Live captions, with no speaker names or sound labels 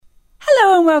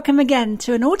and welcome again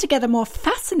to an altogether more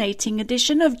fascinating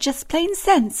edition of Just Plain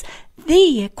Sense,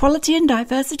 the Equality and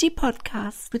Diversity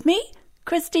podcast, with me,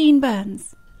 Christine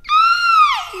Burns.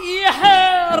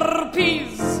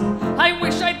 Herpes! I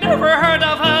wish I'd never heard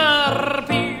of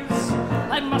herpes.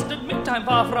 I must admit I'm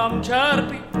far from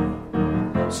chirpy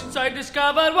since I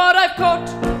discovered what I've caught.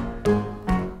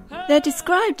 They're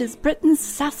described as Britain's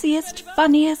sassiest,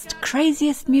 funniest,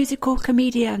 craziest musical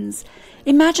comedians.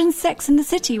 Imagine Sex and the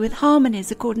City with harmonies,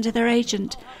 according to their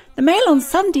agent. The Mail on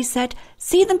Sunday said,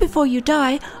 "See them before you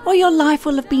die, or your life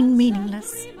will have been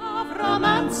meaningless." Of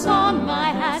romance on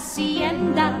my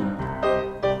hacienda,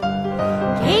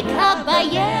 que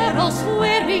caballeros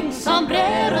wearing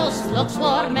sombreros looks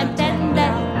warm and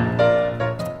tender.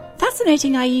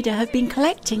 Fascinating Aida have been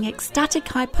collecting ecstatic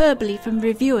hyperbole from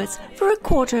reviewers for a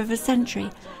quarter of a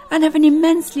century and have an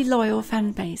immensely loyal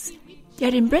fan base.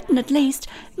 Yet in Britain, at least,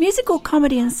 musical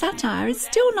comedy and satire is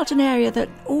still not an area that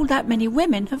all that many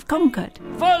women have conquered.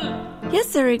 Full!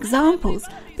 Yes, there are examples,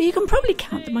 but you can probably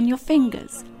count them on your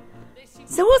fingers.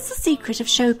 So what's the secret of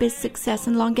showbiz success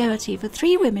and longevity for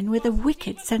three women with a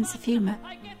wicked sense of humour?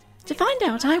 To find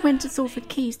out, I went to Salford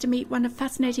Quays to meet one of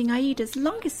Fascinating Aida's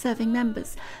longest-serving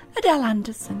members, Adele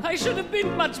Anderson. I should have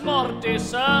been much more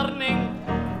discerning.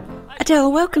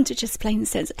 Adele, welcome to Just Plain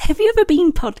Sense. Have you ever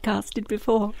been podcasted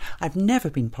before? I've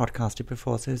never been podcasted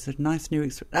before, so it's a nice new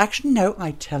experience. Actually, no,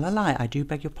 I tell a lie. I do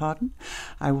beg your pardon.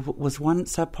 I was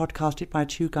once podcasted by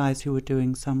two guys who were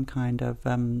doing some kind of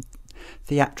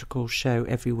theatrical show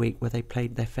every week where they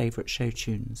played their favourite show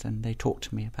tunes, and they talked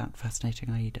to me about Fascinating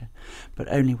Aida, but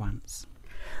only once.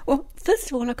 Well, first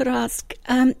of all, I've got to ask,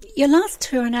 your last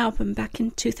tour and album back in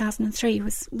 2003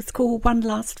 was called One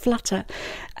Last Flutter,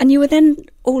 and you were then,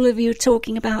 all of you,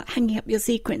 talking about hanging up your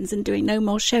sequins and doing no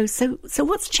more shows. So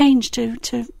what's changed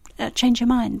to change your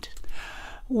mind?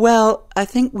 Well, I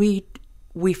think we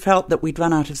felt that we'd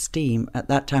run out of steam at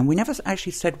that time. We never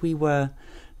actually said we were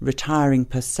retiring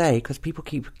per se, because people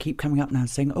keep coming up now and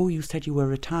saying, "Oh, you said you were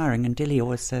retiring," and Dilly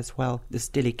always says, well, this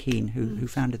Dilly Keane who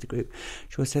founded the group,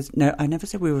 she always says, "No, I never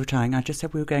said we were retiring, I just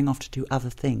said we were going off to do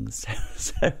other things."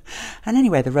 And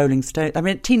anyway, the Rolling Stones, I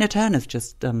mean, Tina Turner's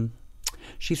just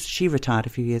she retired a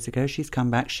few years ago. She's come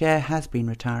back. Cher has been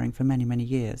retiring for many, many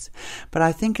years, but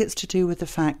I think it's to do with the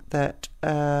fact that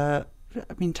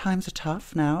I mean, times are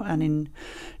tough now, and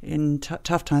in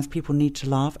tough times people need to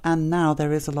laugh, and now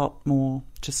there is a lot more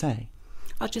to say.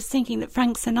 I was just thinking that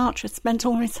Frank Sinatra spent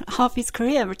almost half his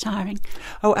career retiring.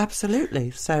 Oh,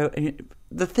 absolutely. So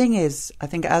the thing is, I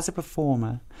think as a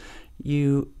performer,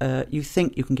 you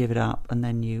think you can give it up, and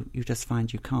then you just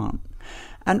find you can't.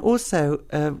 And also,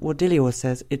 what Dilly always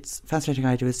says, it's Fascinating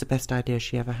Aida is the best idea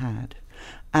she ever had.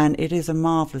 And it is a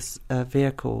marvellous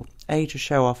vehicle, A, to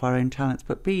show off our own talents,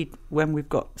 but B, when we've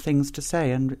got things to say,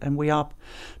 and we are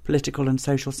political and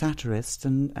social satirists,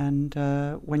 and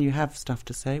when you have stuff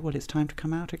to say, well, it's time to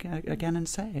come out again and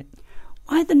say it.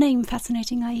 Why the name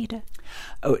Fascinating Aida?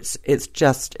 Oh, it's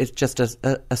just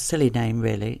a silly name,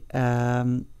 really.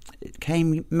 It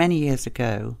came many years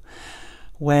ago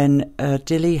when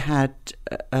Dilly had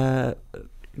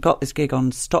got this gig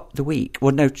on Stop the Week.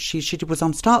 Well, no, she was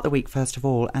on Start the Week first of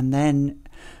all, and then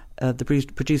the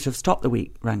producer of Stop the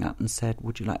Week rang up and said,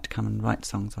 "Would you like to come and write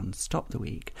songs on Stop the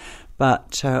Week?"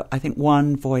 But I think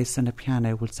one voice and a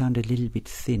piano would sound a little bit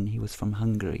thin. He was from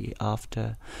Hungary.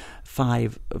 After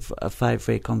a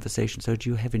five-way conversation, "So do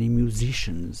you have any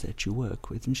musicians that you work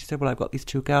with?" And she said, "Well, I've got these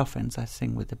two girlfriends I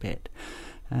sing with a bit."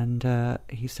 And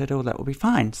he said, "Oh, that will be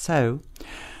fine." So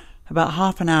about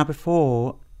half an hour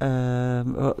before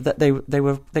that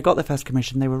they got their first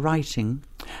commission, they were writing,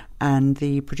 and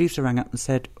the producer rang up and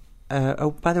said,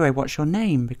 "Oh, by the way, what's your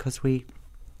name? Because we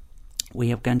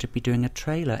are going to be doing a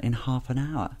trailer in half an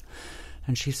hour."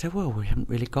 And she said, "Well, we haven't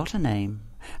really got a name."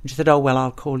 And she said, "Oh, well,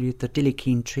 I'll call you the Dilly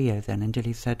Keane Trio then." And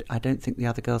Dilly said, "I don't think the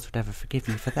other girls would ever forgive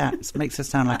me for that. It makes us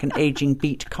sound like an aging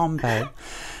beat combo."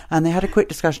 And they had a quick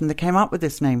discussion. They came up with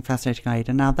this name, Fascinating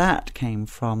Aida. Now that came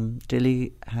from,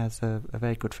 Dilly has a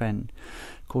very good friend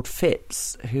called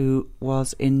Fitz, who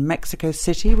was in Mexico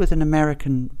City with an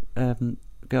American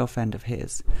girlfriend of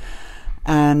his.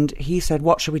 And he said,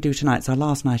 "What shall we do tonight? It's our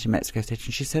last night in Mexico City."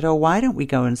 And she said, "Oh, why don't we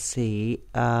go and see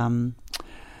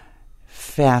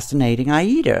Fascinating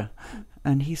Aida?"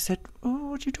 And he said, "Oh,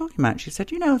 what are you talking about?" She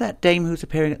said, "You know that dame who's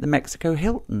appearing at the Mexico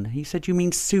Hilton?" He said, "You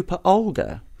mean Super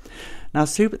Olga?" Now,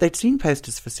 they'd seen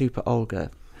posters for Super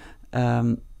Olga,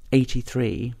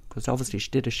 83, because obviously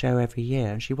she did a show every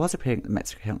year, and she was appearing at the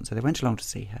Mexico Hilton, so they went along to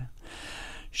see her.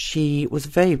 She was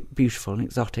very beautiful and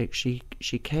exotic. She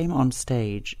came on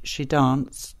stage, she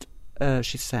danced,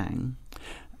 she sang,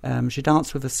 She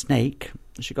danced with a snake.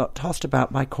 She got tossed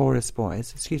about by chorus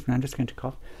boys. Excuse me, I'm just going to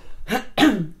cough.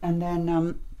 And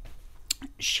then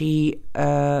she did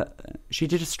a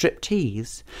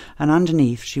striptease, and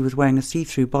underneath she was wearing a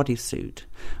see-through bodysuit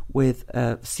with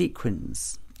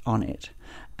sequins on it,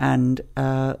 and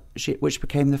which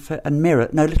became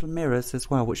little mirrors as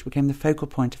well, which became the focal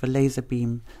point of a laser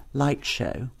beam light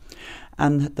show.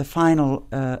 And the final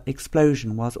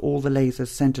explosion was all the lasers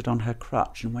centred on her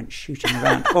crutch and went shooting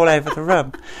around all over the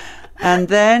room. And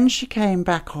then she came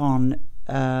back on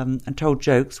and told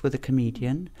jokes with a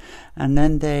comedian. And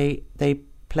then they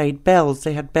played bells.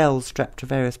 They had bells strapped to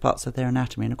various parts of their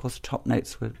anatomy. And, of course, the top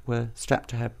notes were strapped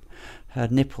to her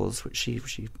nipples, which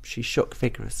she shook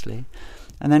vigorously.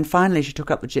 And then finally she took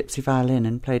up the gypsy violin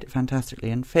and played it fantastically.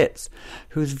 And Fitz,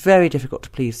 who was very difficult to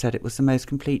please, said it was the most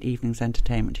complete evening's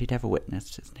entertainment he'd ever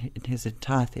witnessed in his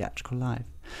entire theatrical life.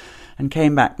 And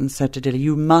came back and said to Dilly,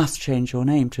 "You must change your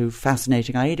name to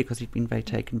Fascinating Aida," because he'd been very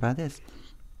taken by this.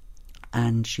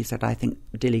 And she said, "I think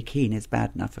Dilly Keane is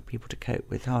bad enough for people to cope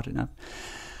with, hard enough."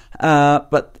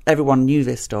 But everyone knew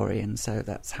this story, and so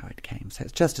that's how it came. So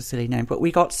it's just a silly name. But we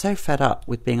got so fed up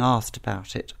with being asked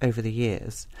about it over the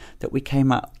years that we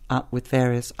came up with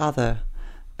various other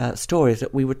stories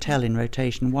that we would tell in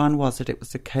rotation. One was that it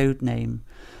was the code name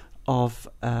of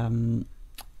Marilyn,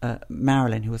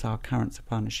 who was our current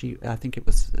soprano. I think it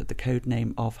was the code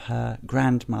name of her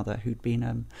grandmother, who'd been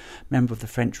a member of the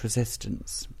French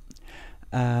Resistance.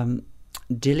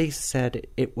 Dilly said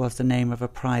it was the name of a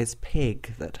prize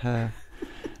pig that her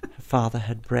father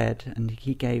had bred, and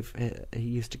he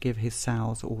used to give his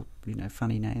sows all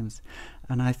funny names.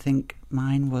 And I think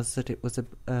mine was that it was a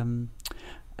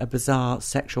bizarre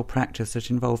sexual practice that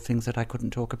involved things that I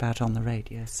couldn't talk about on the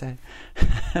radio. So,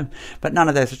 but none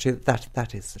of those are true.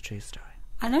 That is the true story.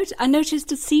 I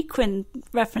noticed a sequin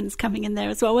reference coming in there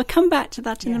as well. We'll come back to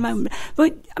that in a moment.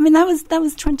 But I mean, that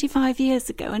was 25 years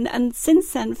ago, and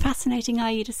since then, Fascinating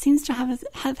Aida seems to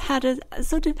have had a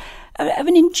sort of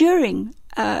an enduring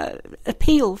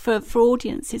appeal for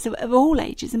audiences of all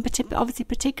ages, and obviously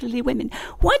particularly women.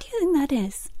 Why do you think that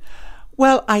is?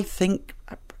 Well, I think,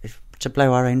 to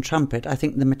blow our own trumpet, I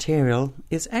think the material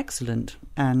is excellent,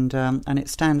 and it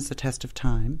stands the test of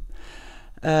time.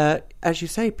 As you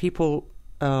say, people.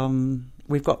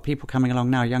 We've got people coming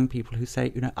along now, young people, who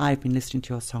say, I've been listening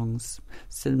to your songs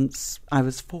since I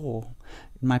was 4.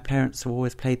 My parents have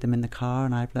always played them in the car,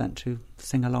 and I've learnt to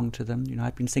sing along to them.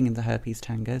 I've been singing the Herpes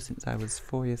Tango since I was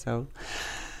 4 years old.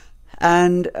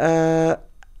 And I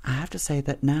have to say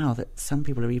that now that some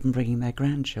people are even bringing their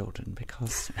grandchildren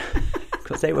because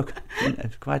they were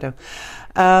quite old.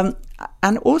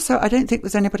 And also, I don't think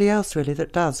there's anybody else really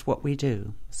that does what we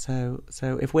do. So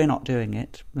if we're not doing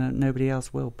it, nobody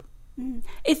else will.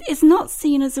 It's not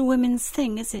seen as a women's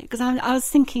thing, is it? Because I was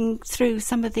thinking through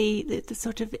some of the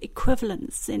sort of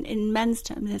equivalents in men's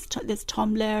terms. There's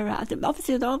Tom Lehrer.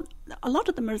 Obviously, a lot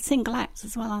of them are single acts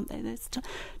as well, aren't they? There's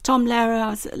Tom Lehrer. I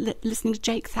was listening to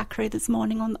Jake Thackeray this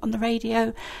morning on the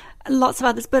radio. Lots of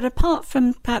others, but apart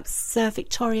from perhaps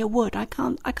Victoria Wood, I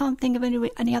can't think of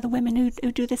any other women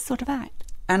who do this sort of act.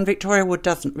 And Victoria Wood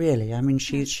doesn't really. I mean,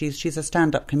 she's a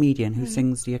stand-up comedian who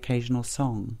sings the occasional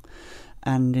song.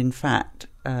 And in fact,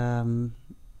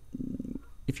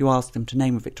 if you ask them to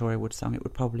name a Victoria Wood song, it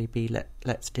would probably be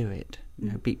 "Let's Do It."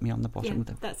 Beat Me on the Bottom with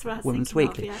the Women's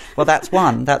Weekly. Well, that's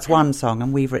one song,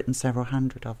 and we've written several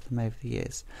hundred of them over the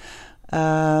years.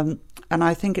 And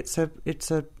I think it's a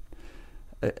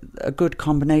good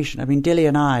combination. I mean, Dilly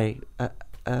and I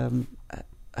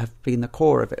have been the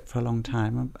core of it for a long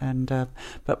time,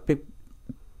 but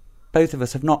both of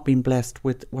us have not been blessed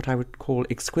with what I would call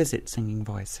exquisite singing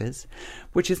voices,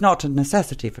 which is not a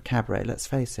necessity for cabaret, let's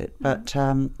face it. But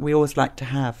we always like to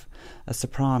have a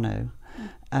soprano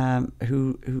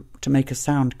who to make us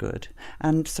sound good.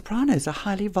 And sopranos are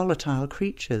highly volatile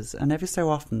creatures, and every so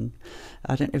often,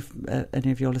 I don't know if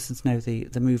any of your listeners know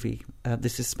the movie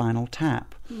This Is Spinal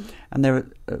Tap, and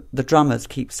the drummers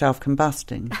keep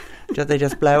self-combusting. They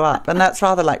just blow up, and that's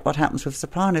rather like what happens with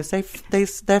sopranos.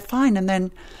 They're fine, and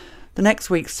then the next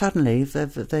week suddenly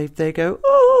they go,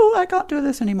 "Oh, I can't do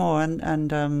this anymore,"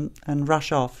 and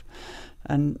rush off.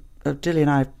 And Dilly and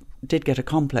I did get a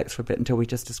complex for a bit until we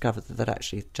just discovered that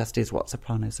actually just is what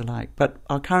sopranos are like. But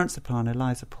our current soprano,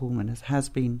 Liza Pullman, has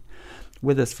been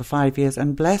with us for 5 years,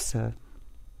 and bless her,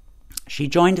 she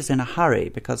joined us in a hurry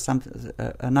because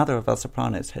another of our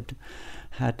sopranos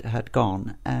had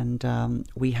gone, and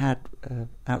we had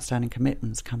outstanding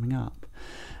commitments coming up.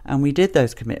 And we did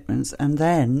those commitments, and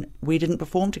then we didn't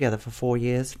perform together for 4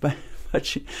 years, but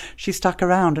she stuck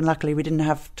around, and luckily we didn't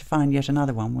have to find yet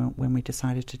another one when we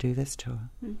decided to do this tour.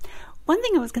 One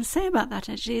thing I was going to say about that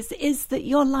actually is that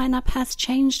your lineup has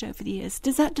changed over the years.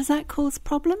 Does that cause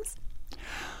problems?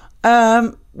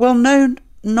 Well, no,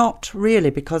 not really,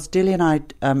 because Dilly and I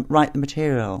write the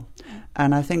material,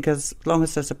 and I think as long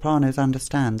as the sopranos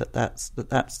understand that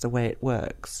that's the way it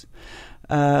works.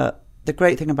 The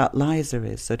great thing about Liza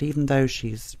is that even though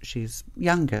she's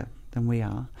younger than we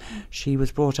are, she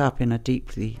was brought up in a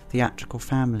deeply theatrical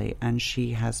family, and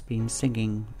she has been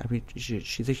singing. I mean,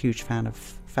 she's a huge fan of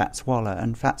Fats Waller,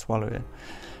 and Fats Waller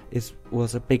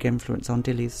was a big influence on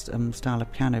Dilly's style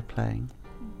of piano playing.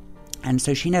 And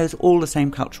so she knows all the same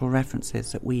cultural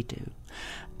references that we do.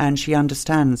 And she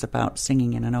understands about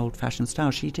singing in an old-fashioned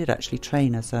style. She did actually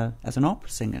train as an opera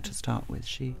singer to start with.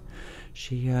 She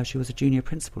was a junior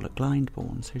principal at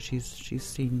Glyndebourne, so she's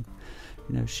seen,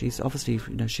 she's obviously,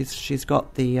 she's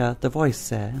got the voice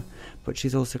there, but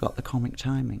she's also got the comic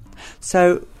timing.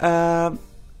 So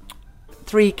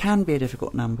 3 can be a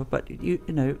difficult number, but you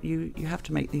have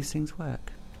to make these things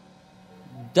work.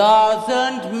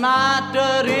 Doesn't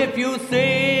matter if you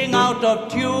sing out of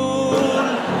tune,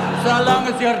 so long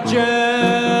as you're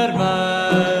German.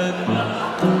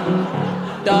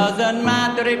 Doesn't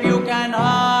matter if you can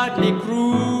hardly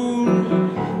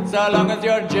croon, so long as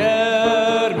you're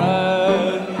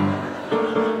German.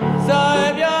 So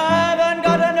if you haven't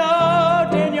got a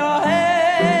note in your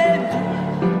head,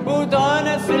 put on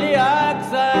a silly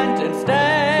accent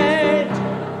instead,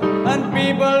 and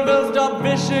people will stop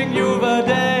wishing you were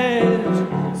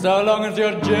dead, so long as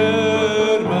you're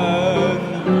German.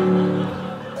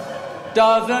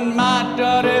 Doesn't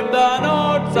matter if the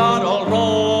notes are all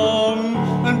wrong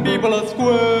and people are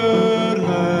squirming.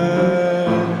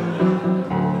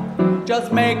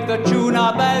 Just make the tune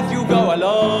up as you go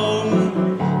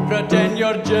along, pretend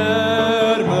you're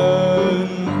German.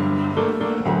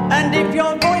 And if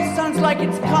your voice sounds like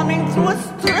it's coming through a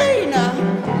strainer,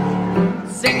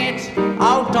 sing it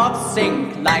out of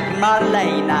sync like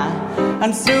Marlena,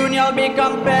 and soon you'll be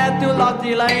compared to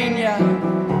Lotte Lenya,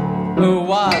 who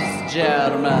was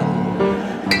German.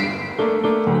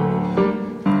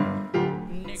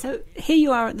 So here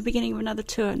you are at the beginning of another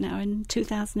tour now in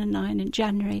 2009 in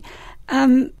January.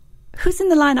 Who's in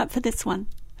the lineup for this one?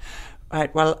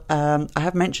 Right, well, I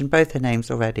have mentioned both her names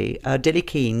already. Dilly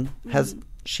Keane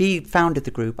she founded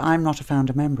the group. I'm not a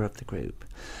founder member of the group.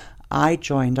 I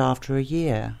joined after a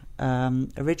year.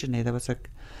 Originally there was a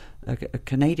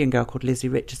Canadian girl called Lizzie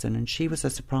Richardson, and she was a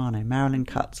soprano. Marilyn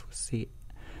Cutts was the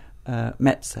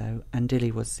mezzo, and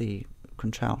Dilly was the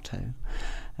contralto.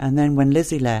 And then when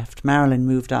Lizzie left, Marilyn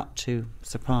moved up to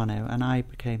soprano, and I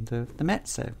became the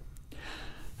mezzo.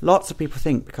 Lots of people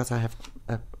think, because I have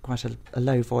quite a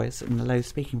low voice and a low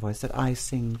speaking voice, that I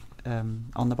sing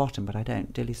on the bottom, but I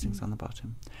don't. Dilly sings on the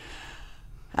bottom.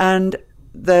 And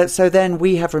so then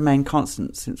we have remained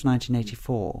constant since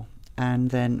 1984, and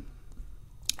then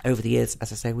over the years,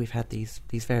 as I say, we've had these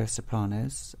various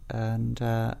sopranos, and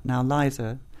now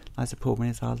Liza Pullman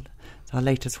is our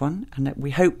latest one, and that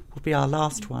we hope will be our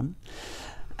last one.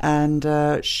 And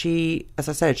she, as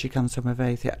I said, she comes from a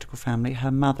very theatrical family.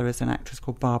 Her mother is an actress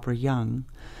called Barbara Young,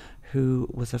 who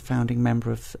was a founding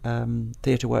member of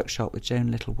Theatre Workshop with Joan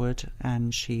Littlewood,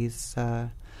 and she's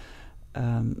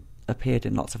appeared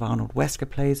in lots of Arnold Wesker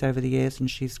plays over the years, and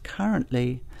she's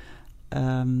currently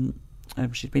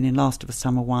she's been in Last of a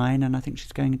Summer Wine, and I think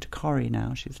she's going into Corrie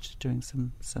now. She's just doing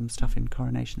some stuff in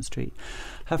Coronation Street.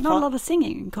 Not a lot of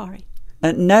singing in Corrie.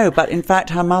 No, but in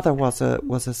fact her mother was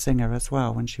a singer as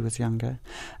well when she was younger.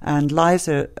 And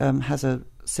Liza has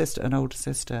an older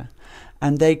sister,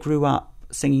 and they grew up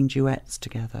singing duets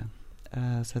together.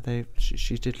 So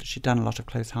she'd done a lot of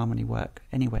close harmony work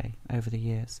anyway over the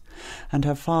years. And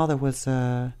her father was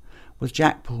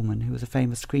Jack Pullman, who was a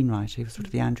famous screenwriter. He was sort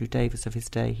of the Andrew Davis of his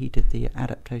day. He did the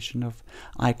adaptation of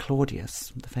I,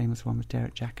 Claudius, the famous one with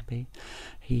Derek Jacobi.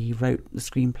 He wrote the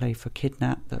screenplay for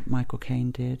Kidnap that Michael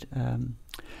Caine did.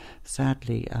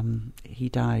 Sadly, he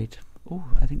died,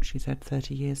 I think she said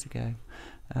 30 years ago.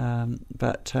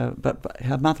 But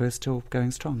her mother is still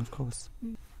going strong, of course.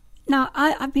 Now,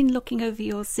 I've been looking over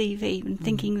your CV and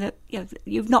thinking that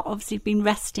you've not obviously been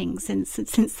resting since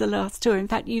the last tour. In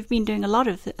fact, you've been doing a lot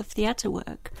of theatre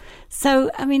work.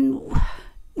 So, I mean,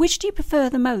 which do you prefer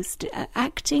the most,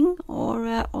 acting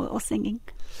or singing?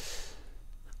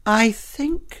 I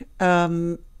think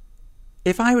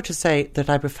if I were to say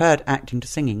that I preferred acting to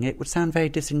singing, it would sound very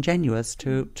disingenuous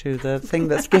to the thing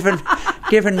that's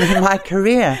given me my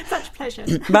career. Such pleasure.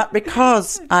 But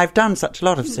because I've done such a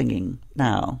lot of singing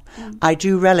now, I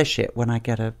do relish it when I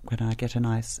get a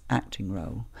nice acting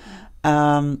role.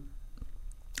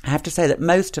 I have to say that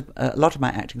a lot of my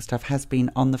acting stuff has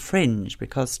been on the fringe,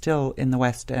 because still in the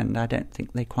West End I don't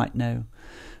think they quite know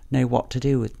what to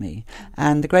do with me.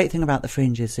 And the great thing about the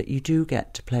fringe is that you do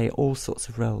get to play all sorts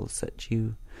of roles that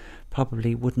you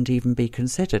probably wouldn't even be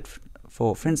considered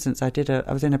for. For instance, I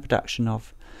was in a production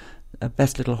of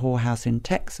Best Little Whorehouse in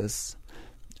Texas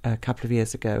a couple of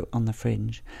years ago on the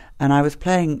fringe, and I was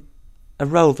playing a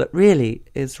role that really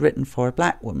is written for a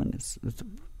black woman. It's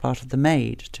part of the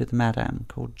maid to the madame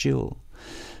called Jewel,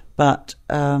 but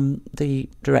the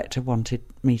director wanted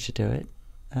me to do it,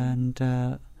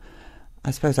 and I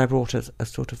suppose I brought a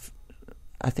sort of,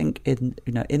 I think in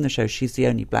the show she's the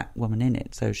only black woman in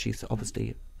it, so she's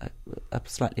obviously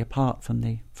slightly apart from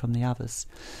the others.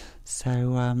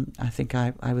 So I think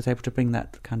I was able to bring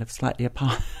that kind of slightly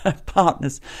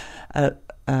apartness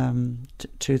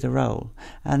to the role,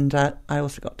 and I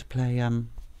also got to play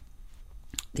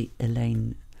the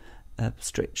Elaine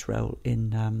Stritch role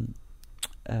in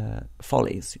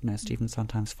Follies, Stephen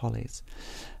Sondheim's Follies,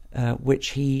 which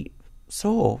he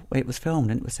saw. It was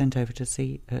filmed and it was sent over to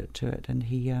see to it, and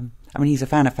he he's a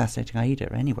fan of Fascinating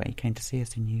Aida anyway. He came to see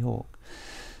us in New York,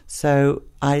 so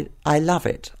I love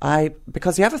it.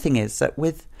 Because the other thing is that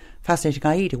with Fascinating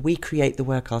Aida we create the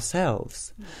work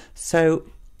ourselves, so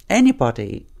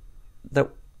anybody that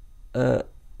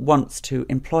wants to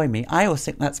employ me, I always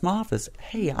think that's marvellous.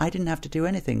 Hey, I didn't have to do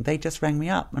anything. They just rang me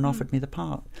up and offered me the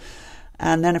part.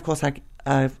 And then, of course,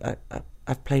 I've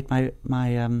played my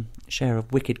share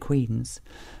of wicked queens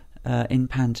in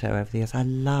Panto over the years. I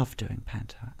love doing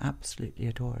Panto. I absolutely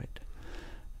adore it.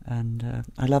 And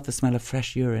I love the smell of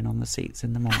fresh urine on the seats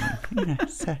in the morning.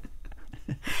 So.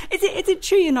 Is it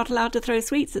true you're not allowed to throw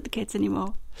sweets at the kids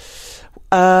anymore?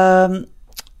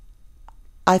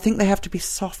 I think they have to be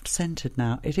soft-scented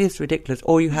now. It is ridiculous.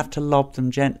 Or you have to lob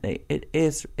them gently. It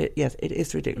is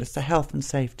ridiculous. The health and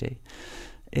safety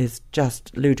is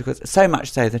just ludicrous. So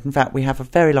much so that, in fact, we have a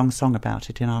very long song about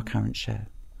it in our current show.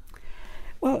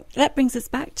 Well, that brings us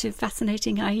back to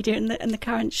Fascinating Aida and the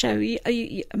current show.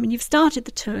 You've started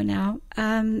the tour now.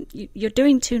 You're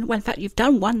doing two. Well, in fact, you've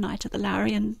done one night at the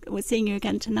Lowry, and we're seeing you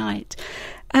again tonight.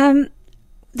 Then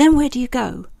where do you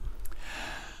go?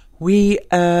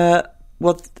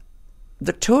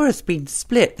 The tour has been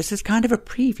split. This is kind of a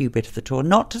preview bit of the tour.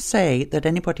 Not to say that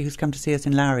anybody who's come to see us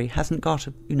in Lowry hasn't got,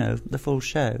 the full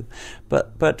show,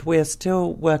 but we're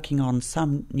still working on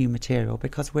some new material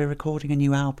because we're recording a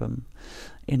new album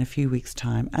in a few weeks'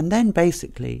 time, and then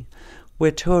basically we're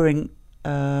touring.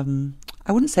 I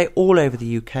wouldn't say all over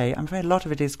the UK. I'm afraid a lot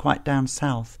of it is quite down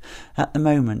south at the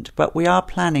moment, but we are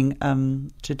planning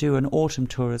to do an autumn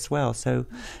tour as well. So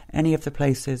any of the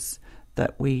places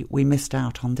that we missed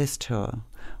out on this tour,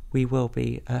 we will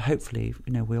be, hopefully,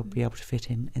 we'll be able to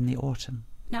fit in the autumn.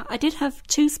 Now, I did have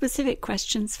two specific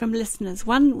questions from listeners.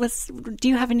 One was, do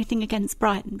you have anything against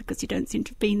Brighton, because you don't seem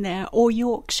to have been there, or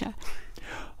Yorkshire?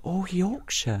 Oh,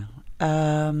 Yorkshire.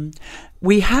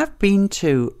 We have been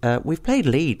to, we've played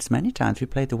Leeds many times. We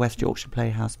played the West Yorkshire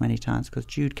Playhouse many times, because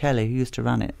Jude Kelly, who used to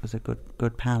run it, was a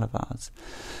good pal of ours.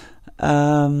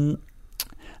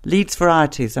 Leeds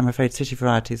Varieties, I'm afraid City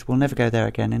Varieties will never go there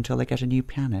again until they get a new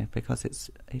piano, because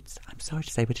it's I'm sorry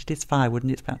to say, but it is firewood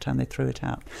and it's about time they threw it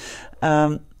out.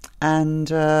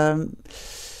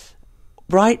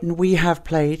 Brighton we have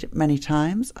played many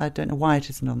times. I don't know why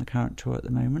it isn't on the current tour at the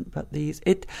moment, but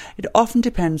it often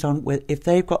depends on if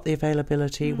they've got the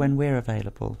availability when we're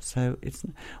available. So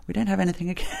we don't have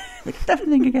anything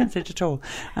against it at all.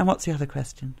 And what's the other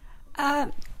question?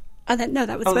 That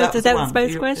was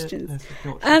both questions.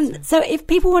 So if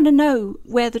people want to know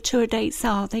where the tour dates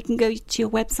are, they can go to your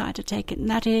website, I take it, and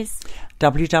that is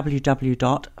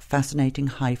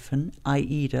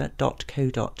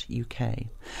www.fascinating-aida.co.uk.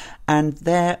 And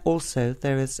there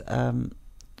is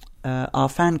our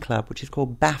fan club, which is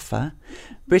called BAFA,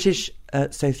 British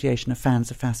Association of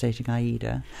Fans of Fascinating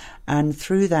Aida, and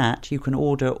through that you can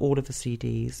order all of the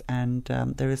CDs, and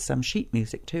there is some sheet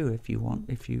music too if you want,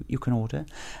 if you can order.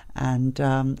 And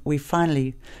we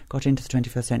finally got into the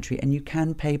 21st century, and you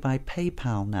can pay by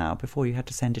PayPal now. Before you had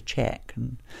to send a cheque,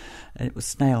 and it was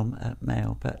snail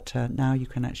mail, but now you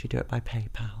can actually do it by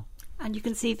PayPal. And you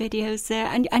can see videos there,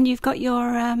 and you've got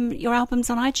your albums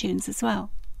on iTunes as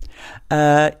well.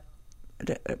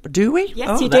 Do we?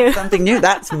 Yes, you do. That's something new.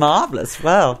 That's marvellous.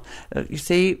 Well, you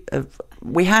see,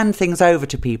 we hand things over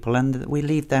to people and we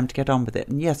leave them to get on with it.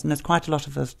 And yes, and there's quite a lot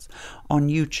of us on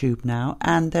YouTube now,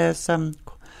 and there's more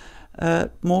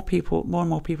and more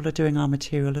people are doing our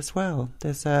material as well.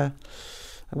 There's a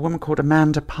woman called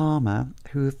Amanda Palmer,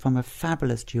 who from a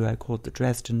fabulous duo called the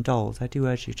Dresden Dolls. I do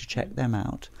urge you to check them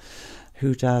out.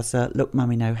 who does Look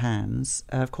Mummy No Hands.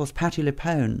 Of course, Patti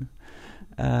LuPone,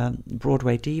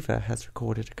 Broadway diva, has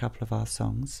recorded a couple of our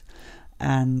songs.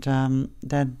 And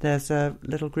then there's a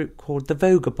little group called the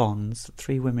Vagabonds, a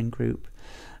 3-women group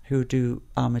who do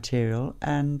our material.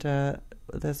 And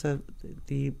there's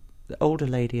the older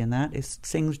lady in that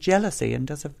sings Jealousy and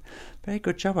does a very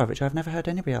good job of it. I've never heard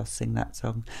anybody else sing that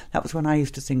song. That was when I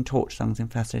used to sing torch songs in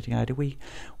Fascinating Ida.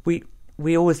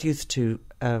 We always used to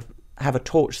have a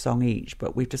torch song each,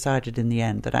 but we've decided in the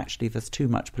end that actually there's too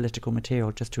much political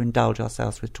material just to indulge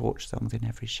ourselves with torch songs in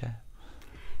every show.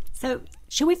 So,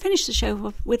 shall we finish the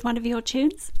show with one of your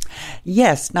tunes?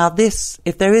 Yes. Now,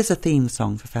 if there is a theme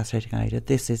song for Fascinating Ida,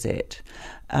 this is it.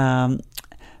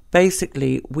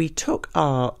 Basically, we took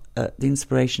the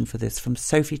inspiration for this from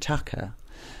Sophie Tucker,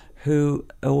 who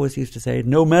always used to say,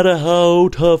 no matter how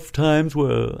tough times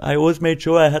were, I always made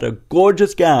sure I had a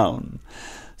gorgeous gown.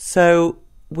 So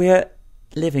we're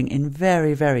living in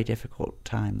very, very difficult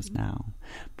times now.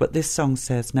 But this song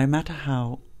says, no matter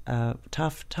how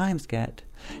tough times get,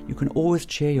 you can always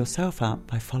cheer yourself up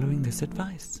by following this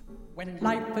advice. When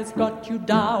life has got you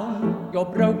down, you're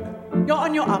broke, you're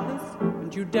on your uppers,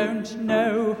 and you don't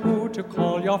know who to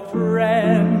call your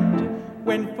friend.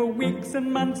 When for weeks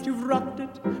and months you've rocked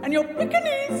it, and your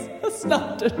pickaninnies have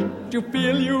stuffed it, you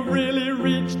feel you really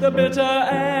reached the bitter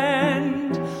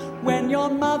end. When your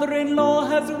mother-in-law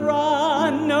has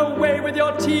run away with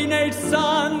your teenage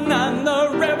son, and the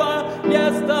river,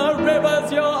 yes, the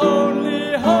river's your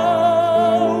only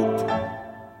hope.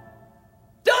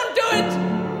 Don't do it!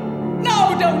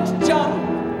 No, don't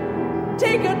jump!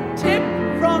 Take a tip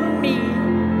from me,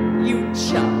 you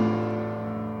chump.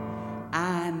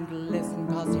 And listen,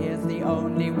 'cause here's the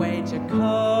only way to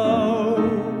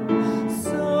cope.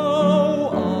 So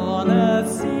on a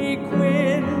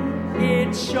sequin,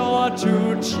 it's sure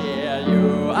to cheer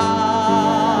you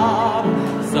up.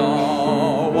 So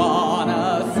on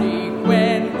a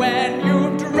sequin, when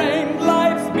you've drained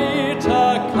life's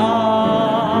bitter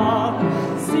cup,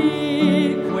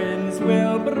 sequins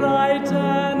will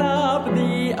brighten up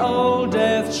the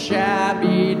oldest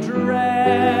shabby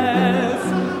dress.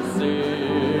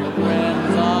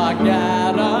 Sequins are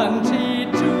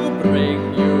guaranteed to bring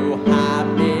you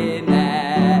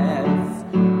happiness.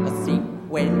 A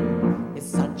sequin is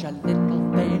such a little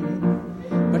thing,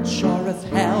 but sure as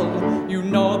hell you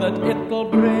know that it'll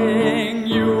bring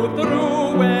you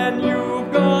through when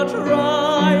you've got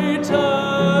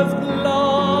writer's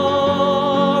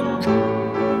block.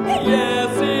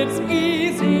 Yes, it's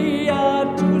easier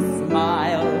to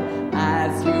smile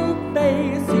as you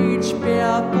face each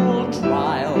fearful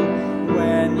trial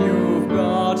when you've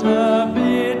got a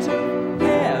bit of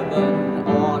heaven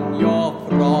on your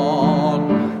frog.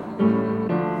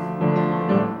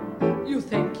 You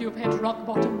think you've hit rock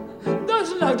bottom?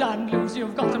 Those low-down blues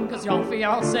you've got them 'cause your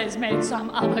fiancé's made some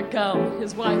other girl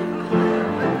his wife.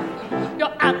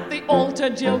 You're at the altar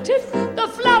jilted, the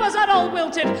flowers are all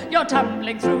wilted, you're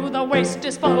tumbling through the waste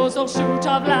disposal chute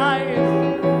of life.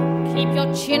 Keep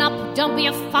your chin up, don't be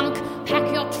a funk.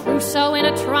 Pack your trousseau in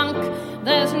a trunk.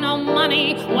 There's no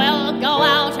money, well, go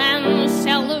out and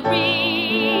sell the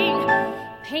ring.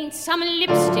 Paint some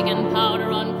lipstick and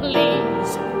powder on,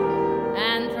 please,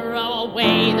 and throw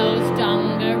away those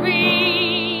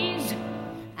dungarees,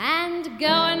 and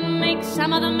go and make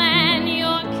some of the man